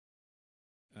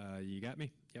You got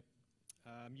me? Yep.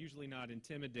 I'm usually not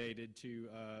intimidated to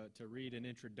read an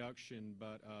introduction,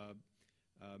 but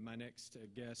my next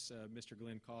guest, Mr.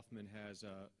 Glen Cauffman, has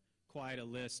quite a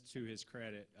list to his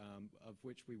credit, of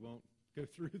which we won't go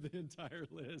through the entire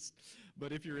list.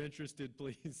 But if you're interested,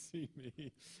 please see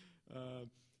me.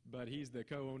 But he's the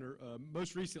co-owner,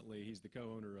 most recently, he's the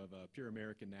co-owner of Pure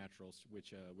American Naturals,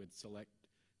 which with select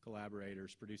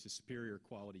collaborators produces superior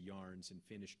quality yarns and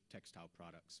finished textile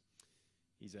products.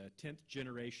 He's a 10th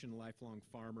generation lifelong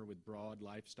farmer with broad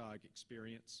livestock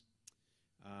experience.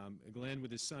 Glenn,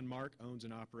 with his son Mark, owns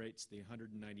and operates the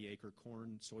 190-acre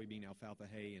corn, soybean, alfalfa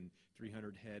hay, and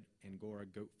 300-head Angora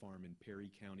goat farm in Perry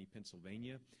County,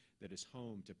 Pennsylvania, that is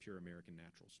home to Pure American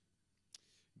Naturals.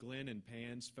 Glenn and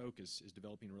Pan's focus is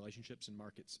developing relationships and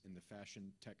markets in the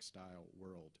fashion textile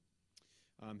world.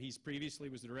 He's previously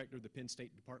was the director of the Penn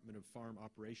State Department of Farm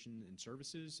Operation and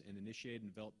Services and initiated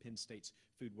and developed Penn State's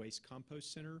Food Waste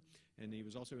Compost Center, and he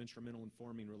was also instrumental in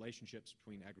forming relationships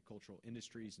between agricultural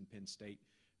industries and Penn State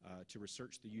to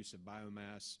research the use of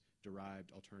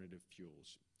biomass-derived alternative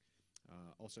fuels.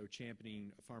 Also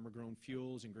championing farmer-grown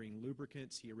fuels and green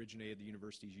lubricants, he originated the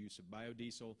university's use of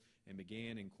biodiesel and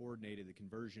began and coordinated the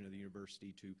conversion of the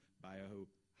university to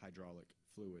biohydraulic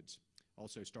fluids.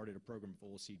 Also started a program of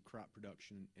oilseed crop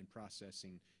production and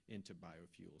processing into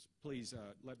biofuels. Please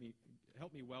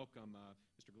help me welcome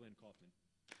Mr. Glen Cauffman.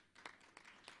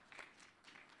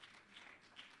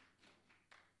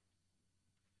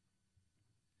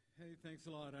 Hey, thanks a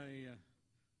lot. I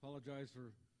apologize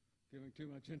for giving too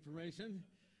much information.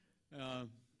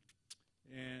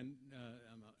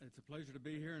 It's a pleasure to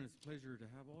be here, and it's a pleasure to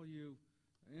have all you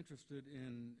interested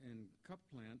in cup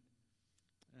plant.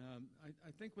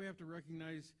 I think we have to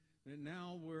recognize that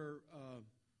now we're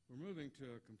moving to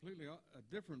a completely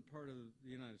different part of the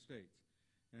United States,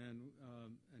 and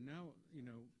now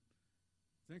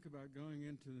think about going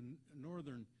into the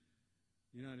northern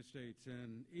United States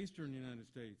and eastern United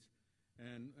States,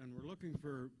 and we're looking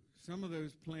for some of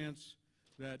those plants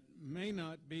that may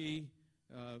not be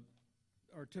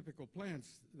our typical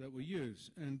plants that we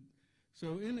use. And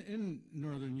so in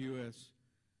northern U.S.,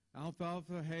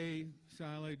 alfalfa, hay,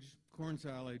 silage, corn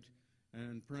silage,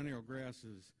 and perennial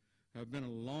grasses have been a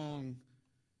long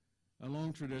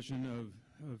tradition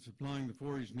of supplying the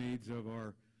forage needs of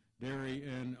our dairy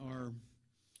and our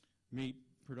meat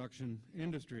production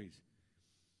industries.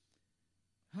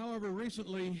 However,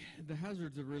 recently, the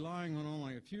hazards of relying on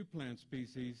only a few plant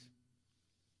species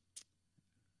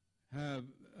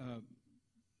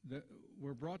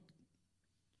were brought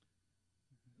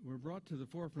to the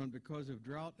forefront because of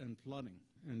drought and flooding,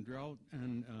 and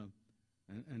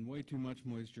way too much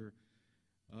moisture.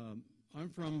 I'm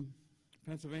from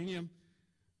Pennsylvania,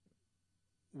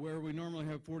 where we normally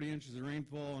have 40 inches of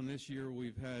rainfall, and this year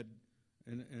we've had,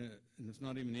 and it's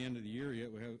not even the end of the year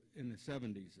yet, we have in the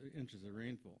 70s inches of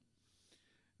rainfall.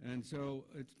 And so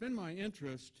it's been my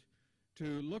interest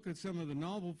to look at some of the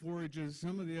novel forages,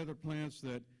 some of the other plants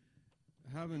that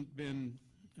haven't been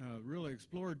really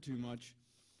explored too much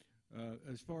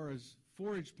as far as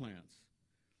forage plants.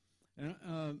 And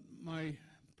my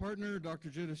partner, Dr.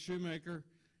 Judith Shoemaker,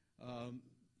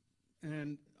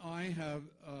 and I have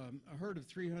a herd of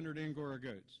 300 Angora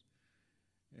goats.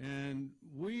 And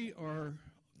we are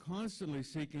constantly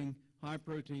seeking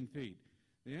high-protein feed.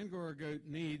 The Angora goat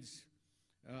needs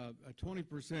a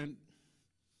 20%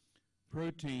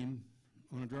 protein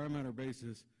on a dry matter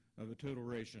basis of a total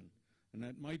ration. And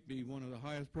that might be one of the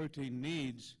highest protein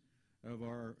needs of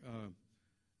our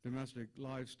domestic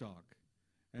livestock.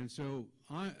 And so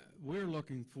we're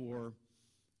looking for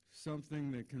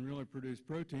something that can really produce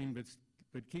protein,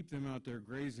 but keep them out there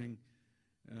grazing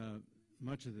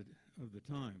much of the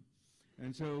time.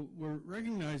 And so we're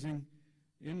recognizing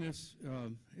in this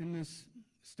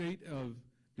state of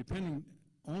depending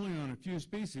only on a few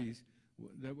species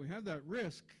that we have that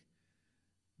risk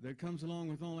that comes along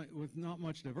with not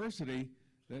much diversity,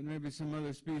 that maybe some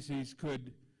other species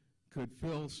could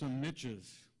fill some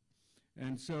niches.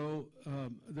 And so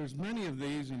there's many of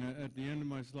these, and at the end of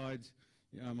my slides,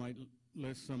 I might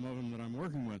list some of them that I'm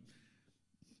working with.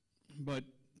 But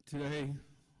today,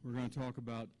 we're going to talk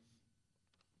about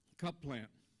cup plant.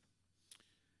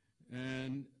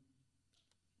 And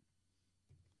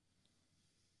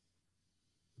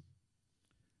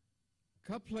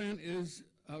cup plant is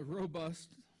a robust,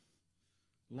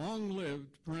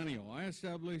 long-lived perennial. I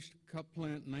established cup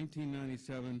plant in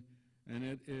 1997, and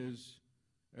it is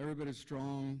every bit as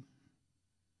strong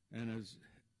and as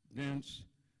dense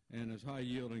and as high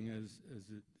yielding as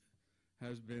it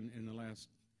has been in the last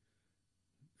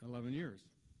 11 years.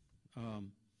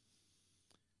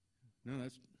 No,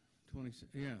 that's 20,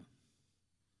 yeah.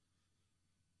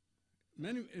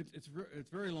 It's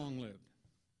very long-lived,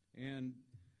 and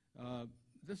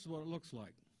this is what it looks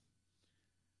like.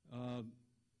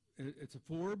 It's a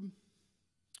forb,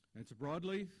 it's a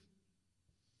broadleaf,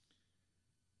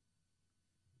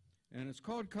 and it's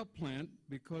called cup plant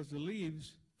because the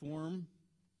leaves form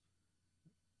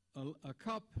a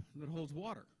cup that holds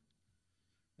water,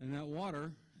 and that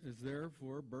water is there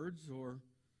for birds or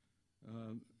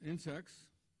insects,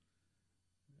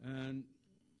 and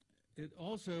it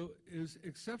also is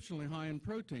exceptionally high in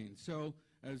protein. So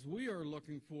as we are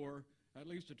looking for at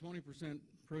least a 20%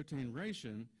 protein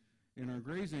ration in our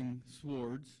grazing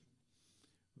swards,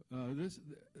 this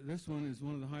one is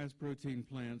one of the highest protein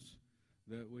plants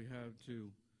that we have to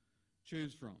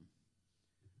choose from.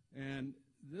 And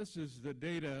this is the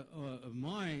data of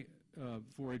my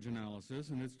forage analysis,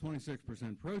 and it's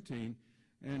 26% protein,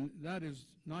 and that is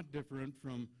not different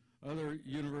from other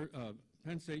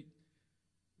Penn State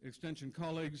Extension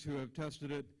colleagues who have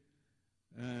tested it,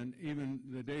 and even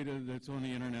the data that's on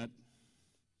the internet.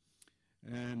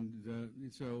 And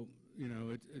so, you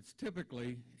know, it's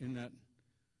typically in that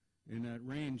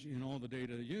range in all the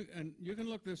data. And you can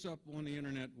look this up on the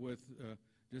internet with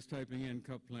just typing in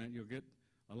cup plant. You'll get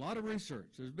a lot of research.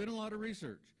 There's been a lot of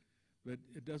research, but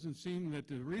it doesn't seem that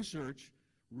the research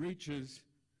reaches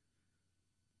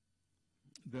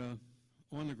the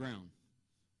on the ground,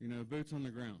 you know, boots on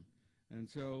the ground. And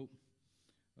so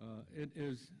it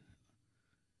is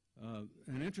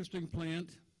an interesting plant,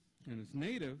 and it's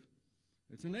native.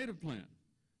 It's a native plant,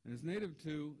 and it's native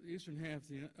to the eastern half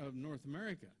of North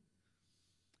America.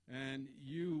 And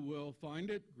you will find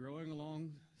it growing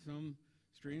along some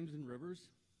streams and rivers.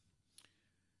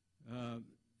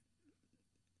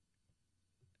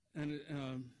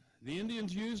 The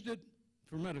Indians used it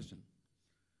for medicine,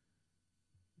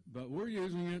 but we're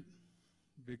using it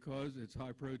because it's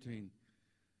high protein,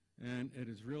 and it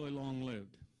is really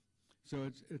long-lived. So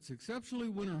it's exceptionally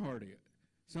winter hardy.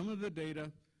 Some of the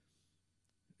data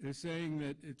is saying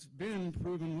that it's been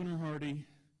proven winter hardy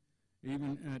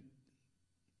even at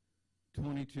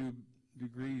 22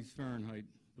 degrees Fahrenheit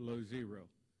below zero.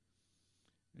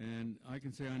 And I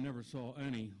can say I never saw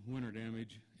any winter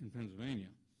damage in Pennsylvania.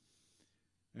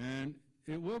 And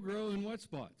it will grow in wet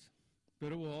spots,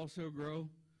 but it will also grow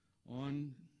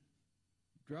on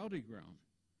droughty ground.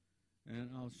 And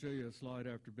I'll show you a slide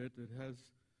after a bit that has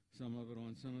some of it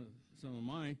on some of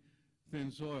my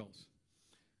thin soils.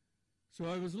 So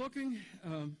I was looking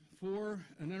for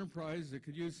an enterprise that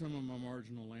could use some of my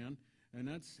marginal land, and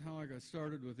that's how I got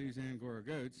started with these Angora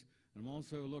goats. I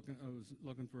was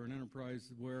looking for an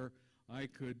enterprise where I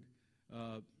could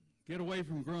get away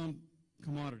from grown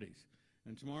commodities.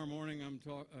 And tomorrow morning I'm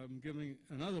giving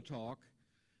another talk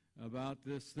about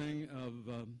this thing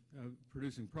of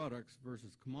producing products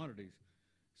versus commodities.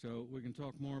 So we can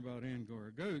talk more about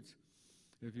Angora goats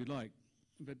if you'd like.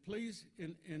 But please,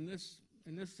 in this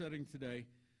setting today,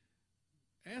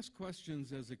 ask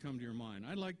questions as they come to your mind.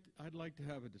 I'd like to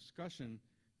have a discussion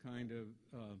kind of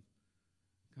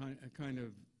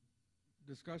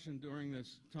discussion during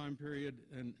this time period.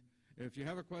 And if you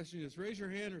have a question, just raise your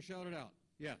hand or shout it out.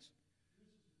 Yes.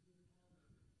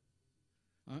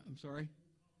 I'm sorry?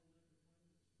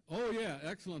 Oh, yeah,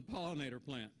 excellent pollinator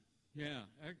plant. Yeah,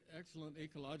 excellent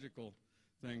ecological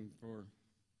thing for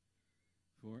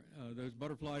those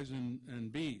butterflies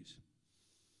and bees.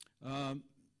 I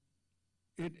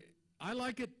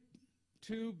like it,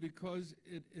 too, because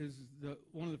it is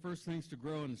one of the first things to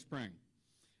grow in the spring.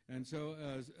 And so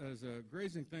as a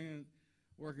grazing thing,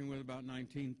 working with about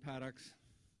 19 paddocks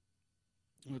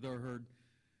with our herd,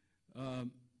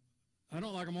 I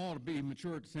don't like them all to be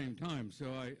mature at the same time. So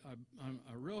I'm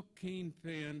a real keen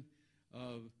fan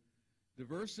of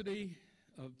diversity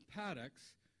of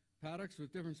paddocks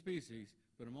with different species,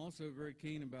 but I'm also very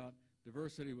keen about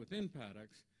diversity within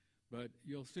paddocks. But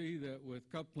you'll see that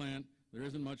with cup plant, there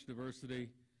isn't much diversity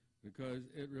because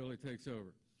it really takes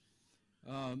over.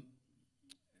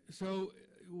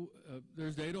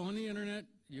 There's data on the internet.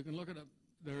 You can look it up.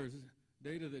 There's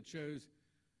data that shows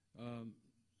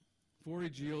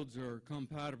forage yields are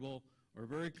compatible or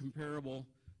very comparable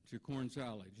to corn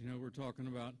silage. You know, we're talking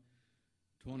about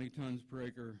 20 tons per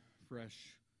acre fresh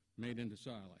made into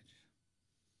silage.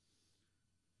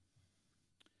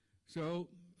 So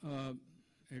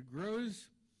it grows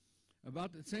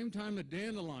about the same time a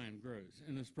dandelion grows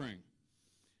in the spring.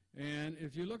 And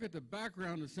if you look at the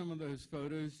background of some of those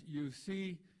photos, you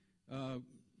see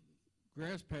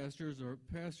grass pastures or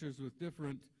pastures with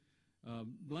different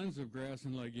blends of grass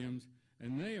and legumes,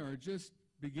 and they are just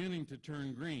beginning to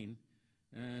turn green.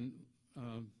 And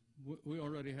we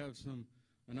already have some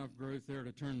enough growth there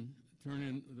to turn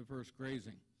in the first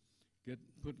grazing,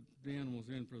 put the animals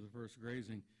in for the first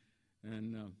grazing.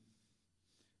 And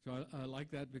so I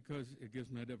like that because it gives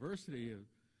me a diversity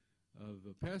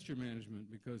of pasture management,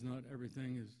 because not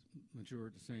everything is mature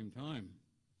at the same time.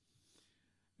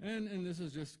 And this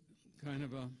is just kind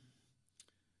of a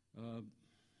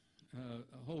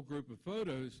whole group of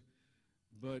photos,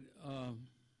 but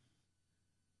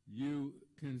you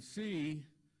can see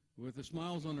with the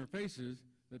smiles on their faces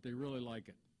that they really like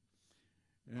it.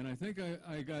 And I think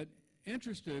I got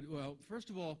interested. Well, first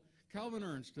of all, Calvin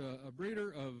Ernst, a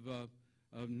breeder of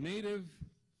native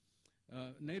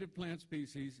plant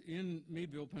species in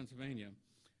Meadville, Pennsylvania,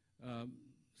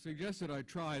 suggested I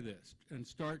try this and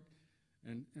start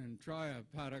and try a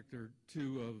paddock or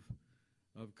two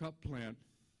of cup plant.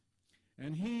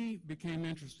 And he became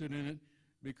interested in it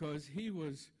because he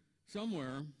was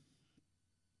somewhere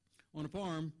on a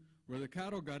farm where the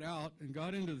cattle got out and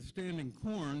got into the standing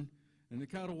corn, and the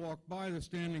cattle walked by the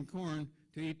standing corn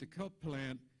to eat the cup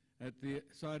plant at the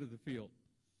side of the field.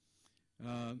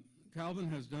 Calvin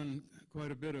has done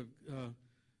quite a bit of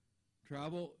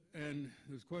travel, and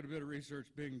there's quite a bit of research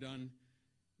being done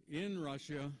in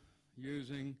Russia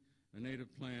using a native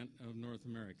plant of North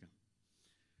America.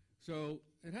 So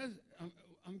it has,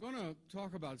 I'm going to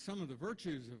talk about some of the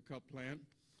virtues of cup plant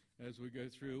as we go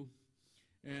through,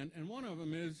 and one of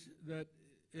them is that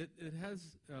it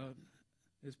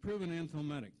is proven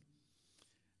anthelmintic,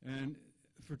 and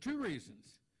for two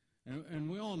reasons. And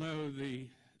we all know the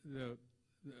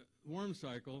worm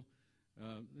cycle,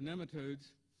 the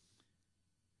nematodes,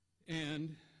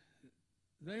 and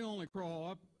they only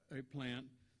crawl up a plant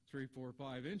 3, 4,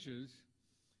 5 inches,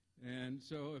 and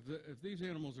so if these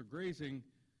animals are grazing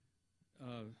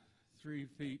 3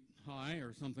 feet high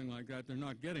or something like that, they're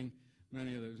not getting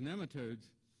many of those nematodes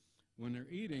when they're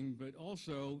eating. But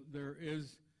also there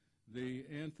is the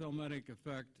anthelmintic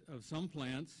effect of some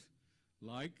plants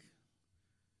like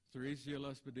Thericia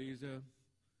lespedeza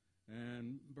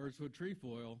and birchwood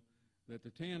trefoil, that the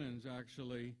tannins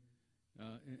actually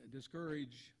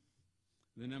discourage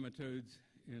the nematodes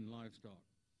in livestock.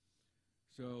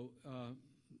 So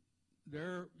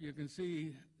there you can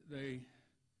see they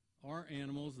are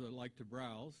animals that like to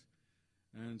browse,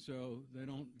 and so they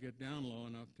don't get down low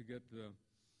enough to get the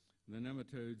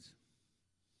nematodes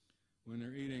when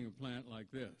they're eating a plant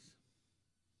like this.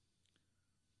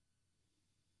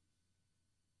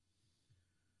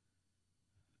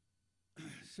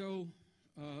 So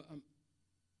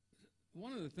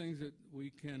one of the things that we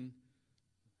can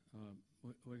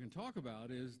talk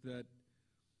about is that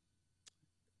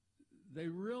they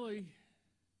really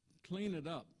clean it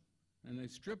up, and they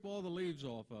strip all the leaves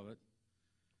off of it.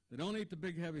 They don't eat the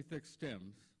big, heavy, thick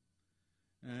stems.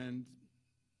 And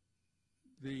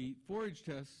the forage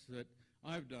tests that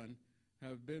I've done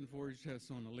have been forage tests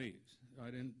on the leaves. I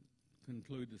didn't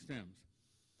conclude the stems.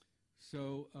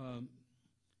 So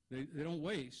they don't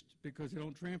waste because they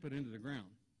don't tramp it into the ground.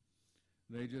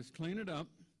 They just clean it up,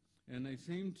 and they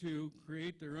seem to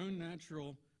create their own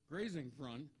natural grazing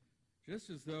front, just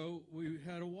as though we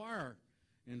had a wire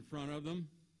in front of them.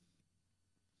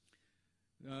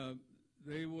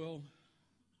 They will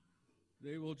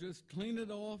just clean it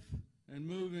off and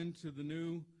move into the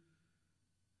new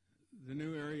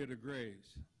area to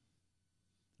graze.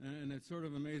 And it's sort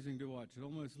of amazing to watch. It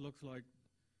almost looks like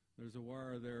there's a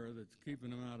wire there that's keeping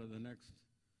them out of the next,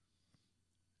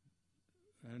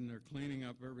 and they're cleaning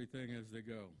up everything as they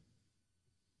go.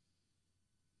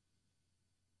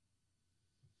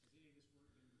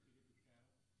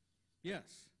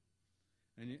 Yes,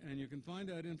 and you can find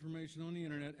that information on the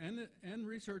internet, and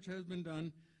research has been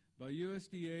done by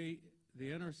USDA, the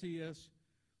NRCS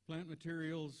Plant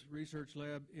Materials Research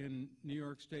Lab in New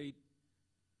York State.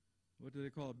 What do they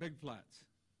call it? Big Flats.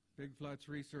 Big Flats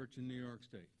Research in New York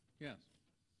State. Yes.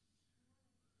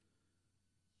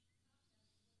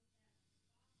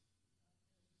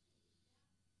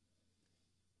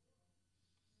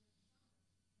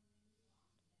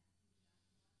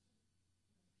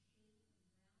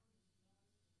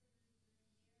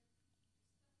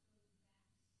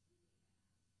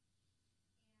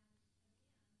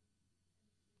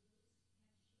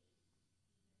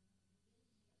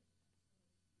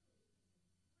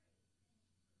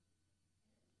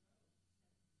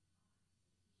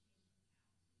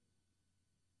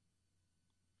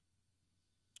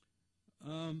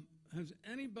 Has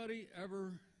anybody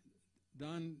ever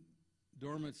done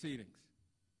dormant seedings?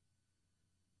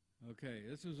 Okay,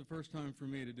 this was the first time for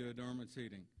me to do a dormant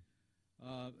seeding.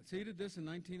 Seeded this in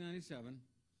 1997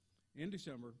 in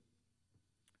December.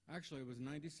 Actually, it was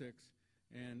 96,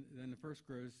 and then the first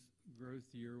growth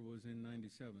growth year was in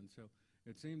 '97. So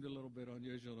it seemed a little bit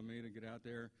unusual to me to get out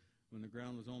there when the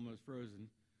ground was almost frozen.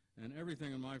 And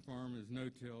everything on my farm is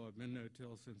no-till. I've been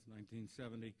no-till since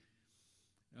 1970.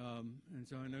 And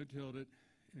so I no-tilled it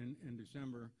in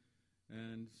December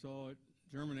and saw it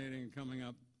germinating and coming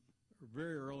up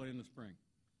very early in the spring.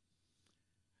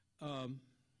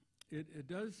 It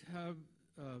does have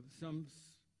some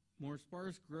more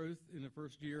sparse growth in the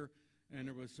first year, and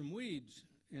there was some weeds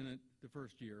in it the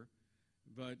first year,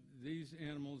 but these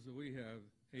animals that we have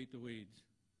ate the weeds.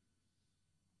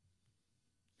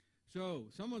 So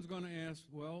someone's going to ask,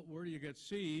 well, where do you get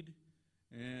seed?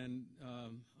 And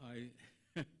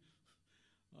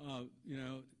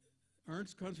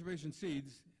Ernst Conservation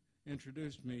Seeds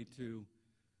introduced me to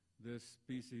this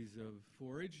species of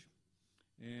forage,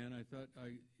 and I thought,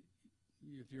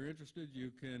 if you're interested,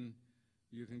 you can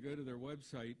go to their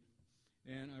website,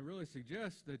 and I really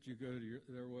suggest that you go to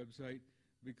their website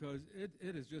because it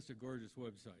is just a gorgeous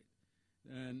website.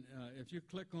 And if you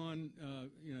click on,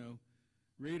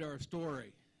 read our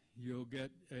story, you'll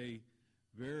get a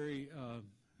very,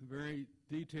 very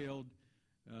detailed,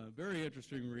 very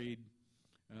interesting read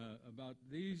about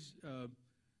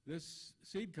this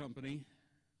seed company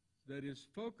that is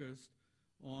focused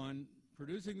on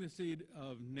producing the seed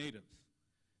of native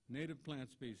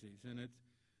plant species, and it's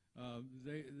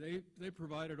they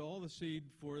provided all the seed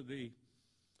for the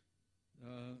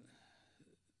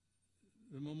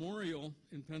memorial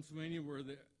in Pennsylvania where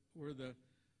the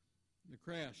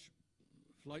crash,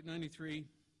 Flight 93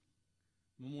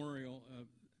 memorial.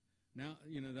 Now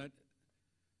that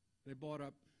they bought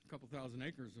up a couple thousand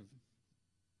acres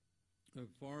of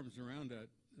farms around that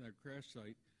crash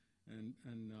site and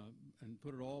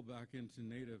put it all back into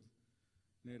native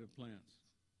plants.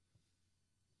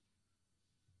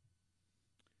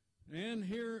 And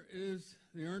here is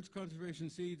the Ernst Conservation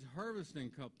Seeds harvesting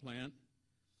cup plant,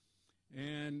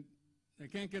 and they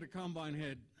can't get a combine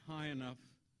head high enough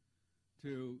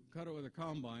to cut it with a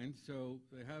combine, so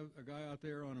they have a guy out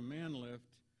there on a man lift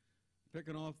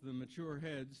picking off the mature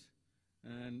heads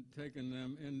and taking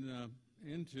them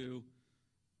into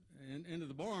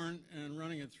the barn and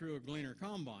running it through a Gleaner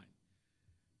combine.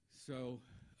 So,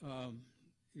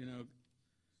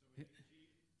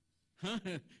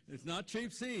 it's not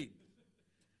cheap seed.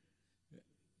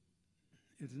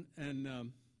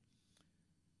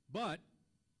 But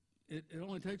it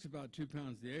only takes about 2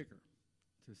 pounds the acre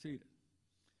to seed it.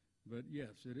 But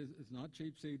yes, it's not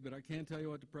cheap seed, but I can't tell you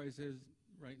what the price is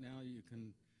right now. You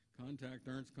can contact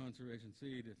Ernst Conservation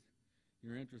Seed if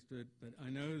you're interested, but I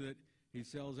know that he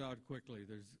sells out quickly.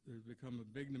 There's become a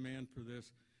big demand for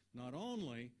this, not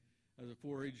only as a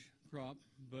forage crop,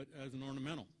 but as an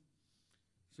ornamental.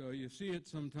 So you see it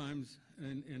sometimes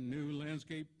in new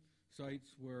landscape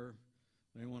sites where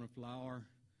they want a flower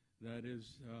that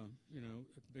is, a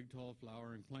big, tall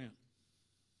flowering plant.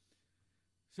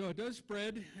 So it does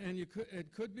spread, and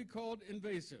it could be called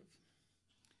invasive.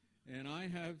 And I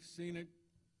have seen it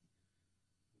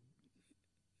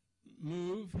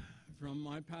move from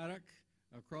my paddock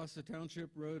across the township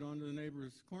road onto the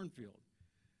neighbor's cornfield.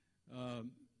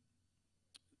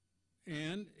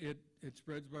 And it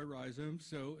spreads by rhizomes,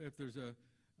 so if there's a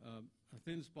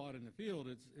thin spot in the field,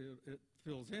 it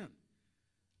fills in.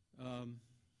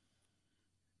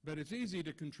 But it's easy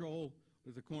to control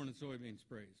with the corn and soybean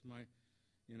sprays.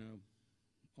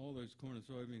 All those corn and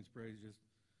soybean sprays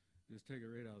just take it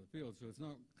right out of the field. So it's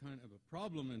not kind of a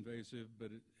problem invasive,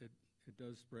 but it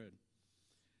does spread.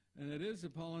 And it is a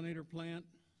pollinator plant,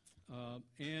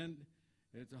 and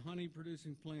it's a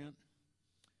honey-producing plant.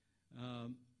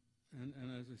 And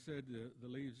as I said, the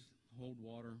leaves hold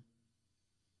water.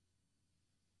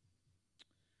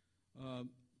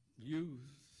 You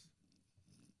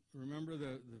remember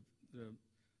the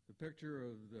picture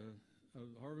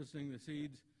of harvesting the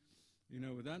seeds?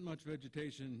 With that much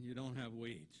vegetation, you don't have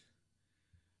weeds.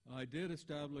 I did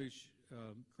establish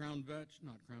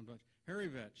hairy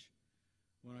vetch.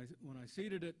 When I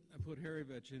seeded it, I put hairy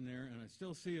vetch in there, and I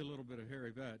still see a little bit of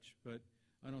hairy vetch, but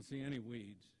I don't see any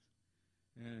weeds.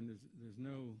 And there's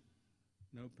no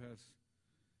pests.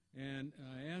 And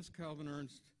I asked Calvin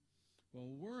Ernst, well,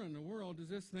 where in the world does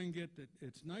this thing get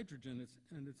its nitrogen?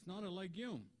 And it's not a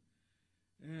legume.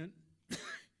 And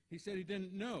he said he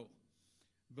didn't know.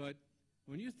 But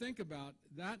when you think about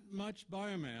that much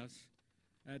biomass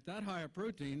at that high a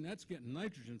protein, that's getting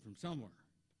nitrogen from somewhere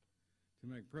to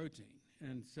make protein.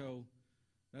 And so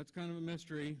that's kind of a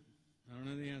mystery. I don't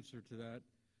know the answer to that.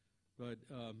 But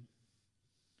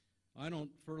I don't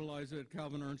fertilize it.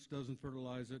 Calvin Ernst doesn't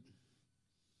fertilize it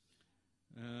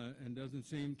and doesn't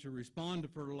seem to respond to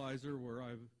fertilizer where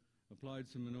I've applied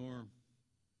some manure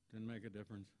didn't make a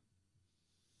difference.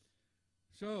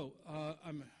 So,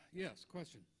 yes,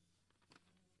 question.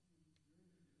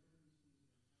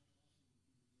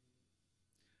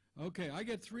 Okay, I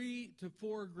get 3 to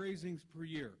 4 grazings per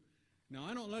year. Now,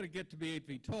 I don't let it get to be 8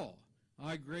 feet tall.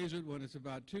 I graze it when it's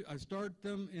about 2. I start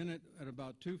them in it at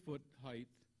about 2 foot height,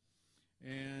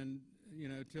 and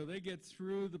till they get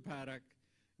through the paddock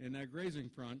in that grazing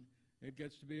front, it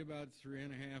gets to be about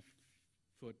 3.5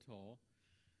 foot tall.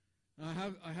 I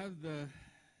have the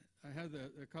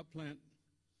cup plant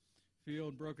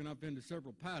field broken up into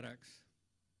several paddocks,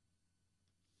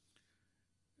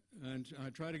 and I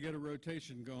try to get a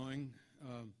rotation going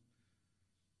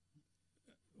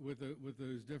with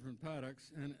those different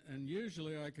paddocks, and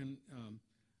usually I can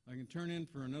turn in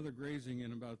for another grazing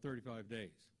in about 35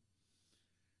 days.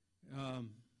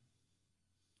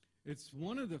 It's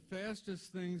one of the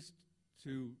fastest things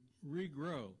to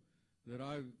regrow that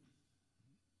I've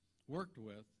worked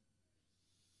with,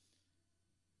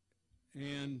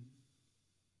 and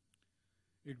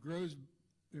it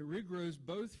regrows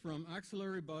both from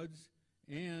axillary buds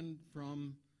and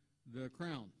from the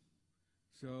crown.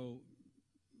 So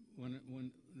when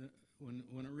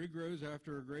it regrows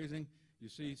after a grazing, you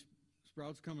see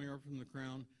sprouts coming up from the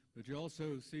crown, but you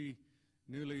also see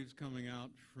new leaves coming out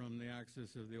from the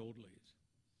axis of the old leaves.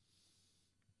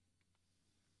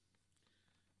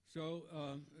 So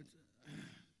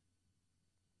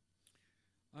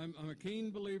I'm a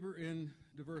keen believer in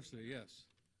diversity, yes.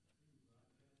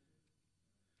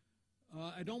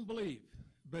 I don't believe,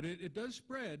 but it does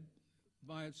spread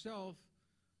by itself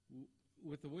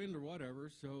with the wind or whatever,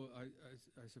 so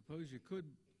I suppose you could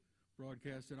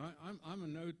broadcast it. I'm a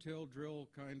no-till drill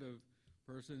kind of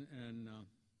person, and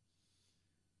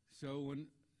so when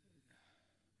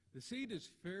the seed is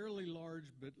fairly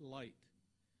large but light,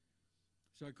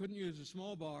 so I couldn't use a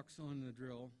small box on the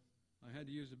drill. I had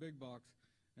to use a big box,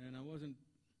 and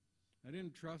I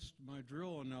didn't trust my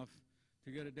drill enough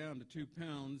to get it down to 2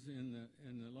 pounds in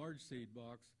the large seed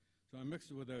box, so I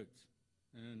mixed it with oats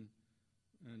and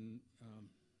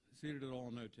seeded it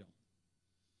all no-till.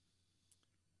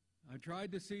 I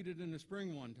tried to seed it in the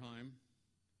spring one time,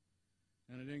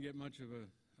 and I didn't get much of a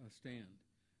stand.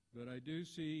 But I do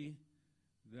see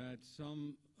that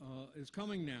some is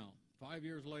coming now, 5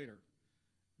 years later.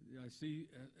 I see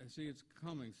it's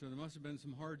coming, so there must have been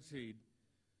some hard seed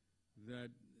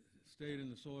that stayed in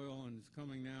the soil and is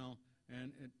coming now,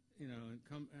 and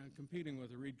competing with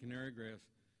the reed canary grass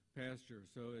pasture.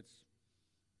 So it's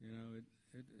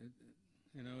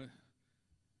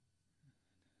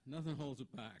nothing holds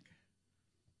it back.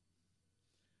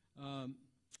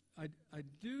 I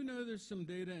do know there's some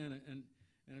data, and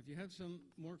if you have some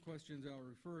more questions, I'll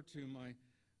refer to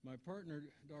my partner,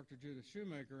 Dr. Judith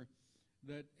Shoemaker,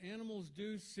 that animals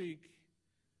do seek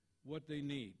what they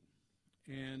need.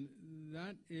 And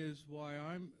that is why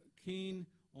I'm keen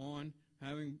on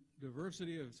having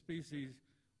diversity of species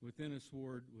within a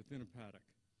sward, within a paddock.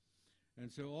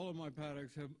 And so all of my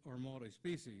paddocks are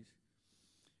multi-species.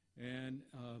 And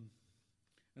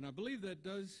I believe that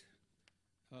does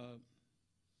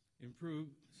improve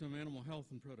some animal health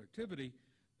and productivity,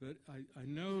 but I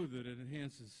know that it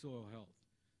enhances soil health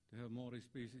to have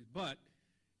multi-species. But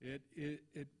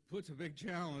it puts a big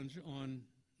challenge on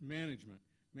management.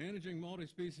 Managing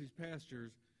multi-species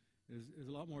pastures is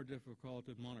a lot more difficult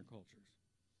than monocultures.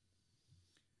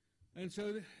 And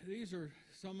so these are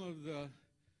some of the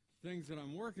things that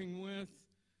I'm working with,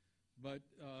 but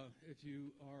if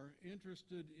you are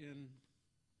interested in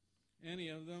any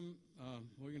of them,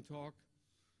 we can talk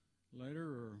later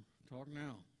or talk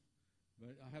now.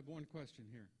 But I have one question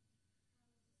here.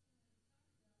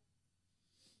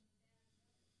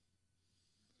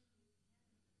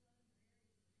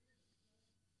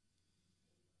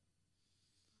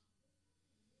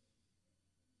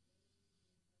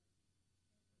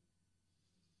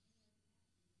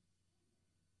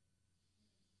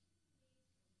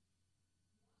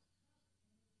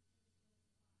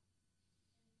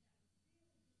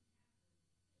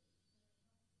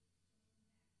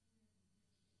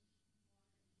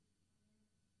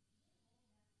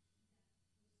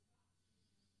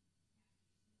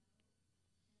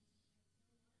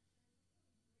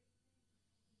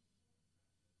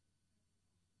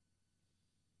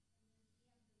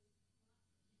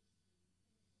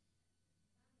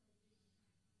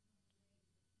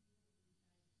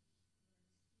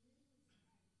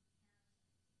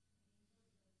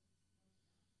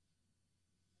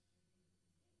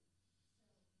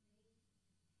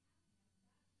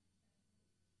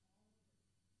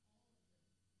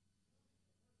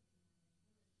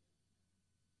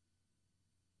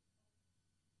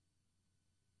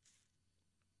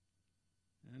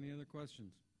 Any other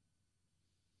questions?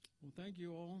 Well, thank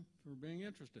you all for being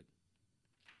interested.